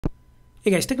Hey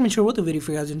guys, TechMentor with a video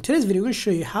for you guys. In today's video, I'm going to show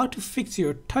you how to fix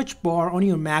your touch bar on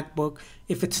your MacBook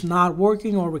if it's not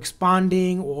working or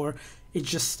responding or it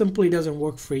just simply doesn't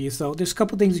work for you. So there's a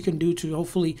couple things you can do to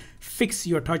hopefully fix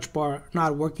your touch bar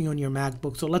not working on your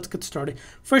MacBook. So let's get started.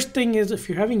 First thing is, if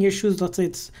you're having issues, let's say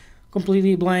it's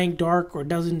completely blank, dark, or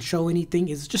doesn't show anything,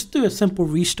 is just do a simple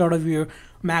restart of your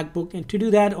MacBook. And to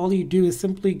do that, all you do is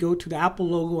simply go to the Apple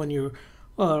logo on your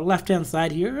left hand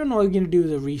side here, and all you're going to do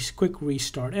is a quick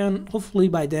restart, and hopefully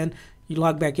by then you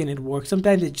log back in and it works.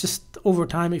 Sometimes it's just over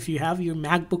time, if you have your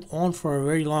MacBook on for a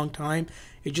very long time,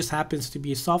 it just happens to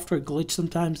be a software glitch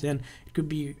sometimes, and it could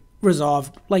be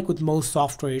resolved like with most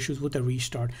software issues with a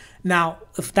restart. Now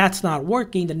if that's not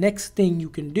working, the next thing you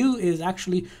can do is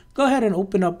actually go ahead and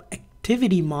open up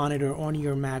Activity Monitor on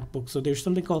your MacBook. So there's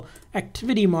something called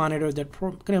Activity Monitor that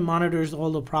kind of monitors all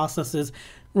the processes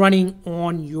running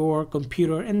on your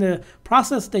computer. And the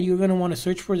process that you're going to want to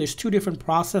search for, there's two different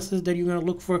processes that you're going to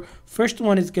look for. First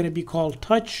one is going to be called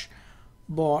touch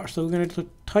bar. So we're going to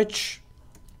touch.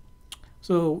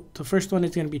 So the first one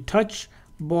is going to be touch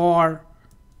bar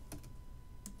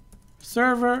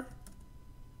server,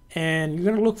 and you're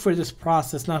going to look for this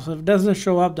process. Now, so if it doesn't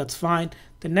show up, that's fine.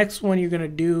 The next one you're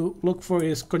going to look for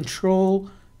is control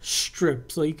strip.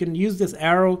 So you can use this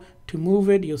arrow to move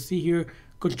it. You'll see here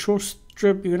control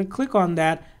strip. You're going to click on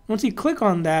that. Once you click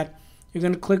on that, you're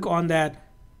going to click on that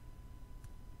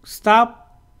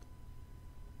stop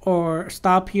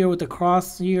here with the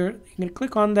cross here. You're going to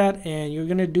click on that, and you're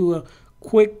going to do a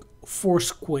quick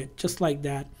force quit, just like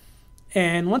that.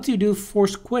 And once you do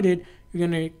force quit it, you're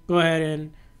going to go ahead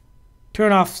and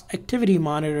turn off Activity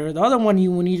Monitor. The other one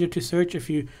you will need to search, if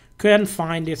you couldn't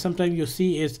find it, sometimes you'll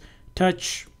see is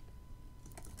touch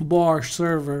bar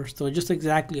server. So just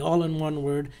exactly all in one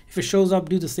word. If it shows up,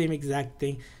 do the same exact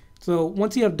thing. So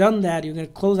once you have done that, you're going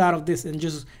to close out of this and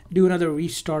just do another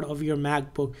restart of your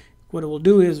MacBook. What it will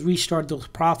do is restart those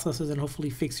processes and hopefully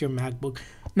fix your MacBook.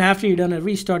 Now after you've done a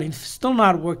restart and it's still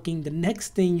not working, the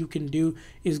next thing you can do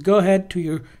is go ahead to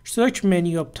your search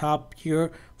menu up top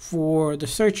here for the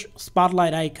search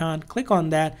spotlight icon. Click on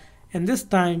that, and this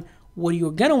time what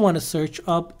you're going to want to search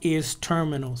up is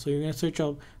terminal. So you're going to search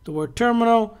up the word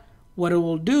terminal. What it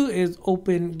will do is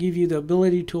give you the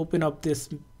ability to open up this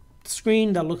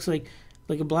screen that looks like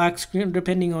a black screen.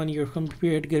 Depending on your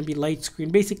computer, it's going to be light screen.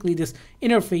 Basically this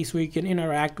interface where you can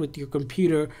interact with your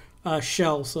computer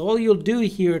shell. So all you'll do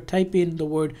here, type in the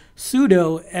word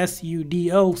sudo,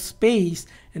 S-U-D-O space,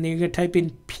 and then you're going to type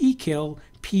in pkill,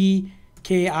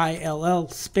 P-K-I-L-L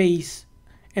space,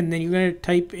 and then you're going to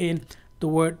type in the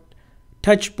word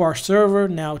touch bar server.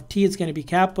 Now T is going to be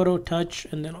capital touch,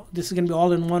 and then this is going to be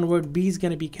all in one word. B is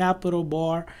going to be capital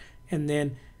bar, and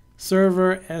then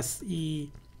server,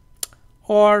 S-E-R-V-E-R,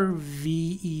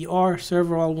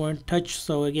 server, all one touch.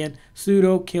 So again,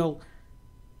 sudo kill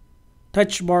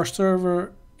touch bar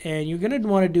server, and you're going to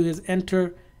want to do is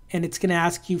enter, and it's going to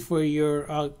ask you for your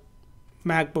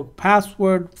MacBook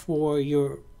password for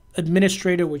your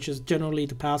administrator, which is generally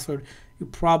the password you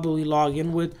probably log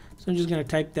in with. So I'm just going to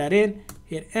type that in,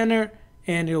 hit enter,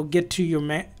 and it'll get to your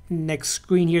next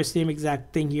screen here. Same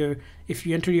exact thing here. If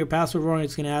you enter your password wrong,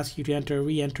 it's going to ask you to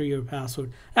re-enter your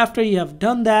password. After you have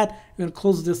done that, you're going to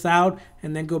close this out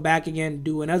and then go back again,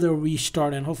 do another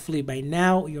restart, and hopefully by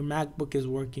now your MacBook is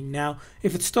working. Now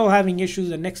if it's still having issues,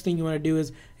 the next thing you want to do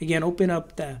is again open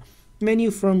up the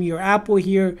menu from your Apple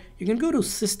here. You can go to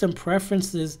System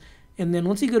Preferences, and then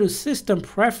once you go to System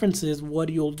Preferences, what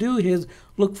you'll do is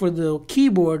look for the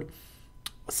keyboard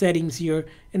settings here,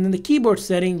 and then the keyboard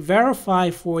setting,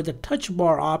 verify for the touch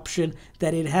bar option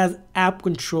that it has app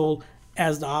control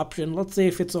as the option. Let's say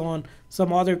if it's on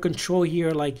some other control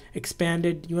here like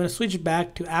expanded, you want to switch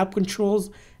back to app controls,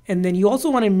 and then you also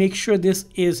want to make sure this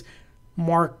is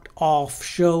marked off,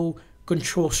 show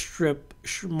control strip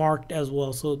marked as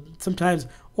well. So sometimes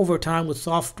over time with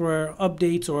software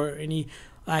updates or any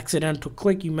accidental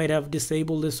click, you might have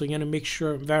disabled this, so you're going to make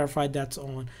sure verify that's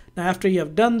on. Now after you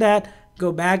have done that,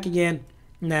 go back again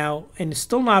now, and it's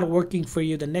still not working for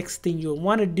you. The next thing you'll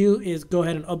want to do is go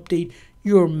ahead and update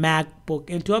your MacBook.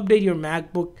 And to update your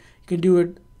MacBook, you can do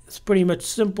it. It's pretty much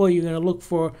simple. You're going to look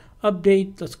for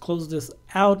update. Let's close this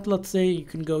out. Let's say you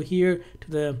can go here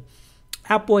to the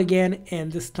Apple again,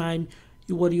 and this time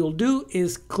what you'll do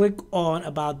is click on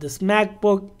about this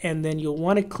MacBook, and then you'll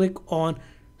want to click on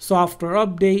software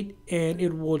update, and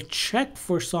it will check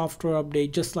for software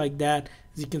update just like that.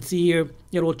 As you can see here,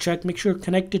 it will check, make sure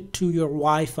connected to your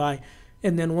Wi-Fi,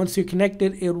 and then once you're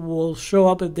connected, it will show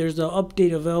up if there's an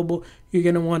update available. You're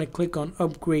going to want to click on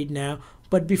upgrade now.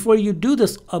 But before you do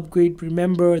this upgrade,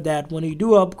 remember that when you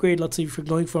do upgrade, let's say if you're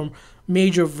going from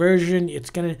major version, it's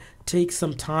gonna take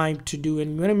some time to do,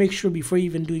 and you want to make sure before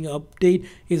even doing an update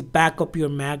is back up your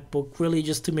MacBook, really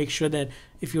just to make sure that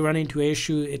if you run into an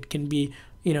issue, it can be,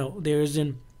 you know, there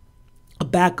isn't a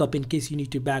backup in case you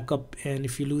need to back up, and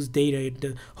if you lose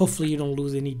data, hopefully you don't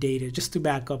lose any data, just to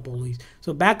back up always.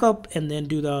 So back up and then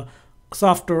do the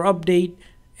software update,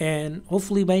 and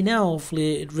hopefully by now,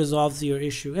 hopefully it resolves your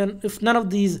issue. And if none of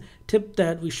these tips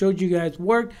that we showed you guys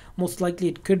work, most likely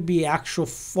it could be actual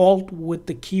fault with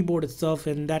the keyboard itself.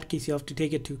 And in that case, you have to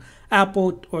take it to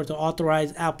Apple or the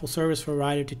authorized Apple service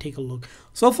provider to take a look.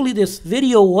 So hopefully this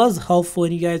video was helpful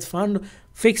and you guys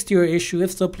fixed your issue.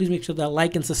 If so, please make sure that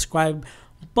like and subscribe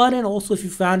button. Also, if you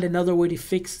found another way to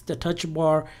fix the touch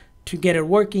bar to get it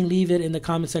working, leave it in the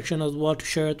comment section as well to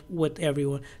share it with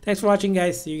everyone. Thanks for watching,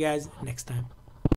 guys. See you guys next time.